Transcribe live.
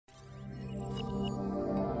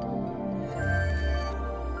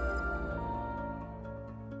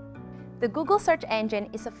The Google Search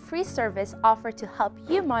Engine is a free service offered to help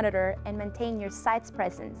you monitor and maintain your site's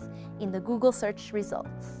presence in the Google search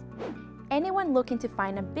results. Anyone looking to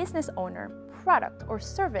find a business owner, product, or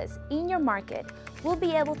service in your market will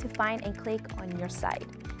be able to find and click on your site,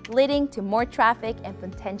 leading to more traffic and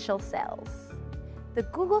potential sales. The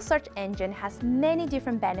Google Search Engine has many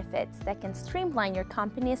different benefits that can streamline your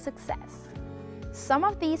company's success. Some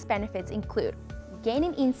of these benefits include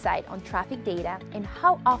gaining insight on traffic data and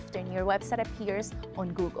how often your website appears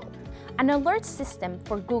on Google, an alert system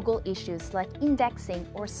for Google issues like indexing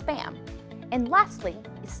or spam, and lastly,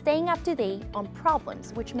 staying up to date on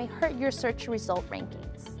problems which may hurt your search result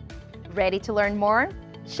rankings. Ready to learn more?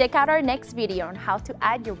 Check out our next video on how to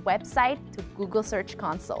add your website to Google Search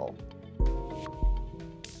Console.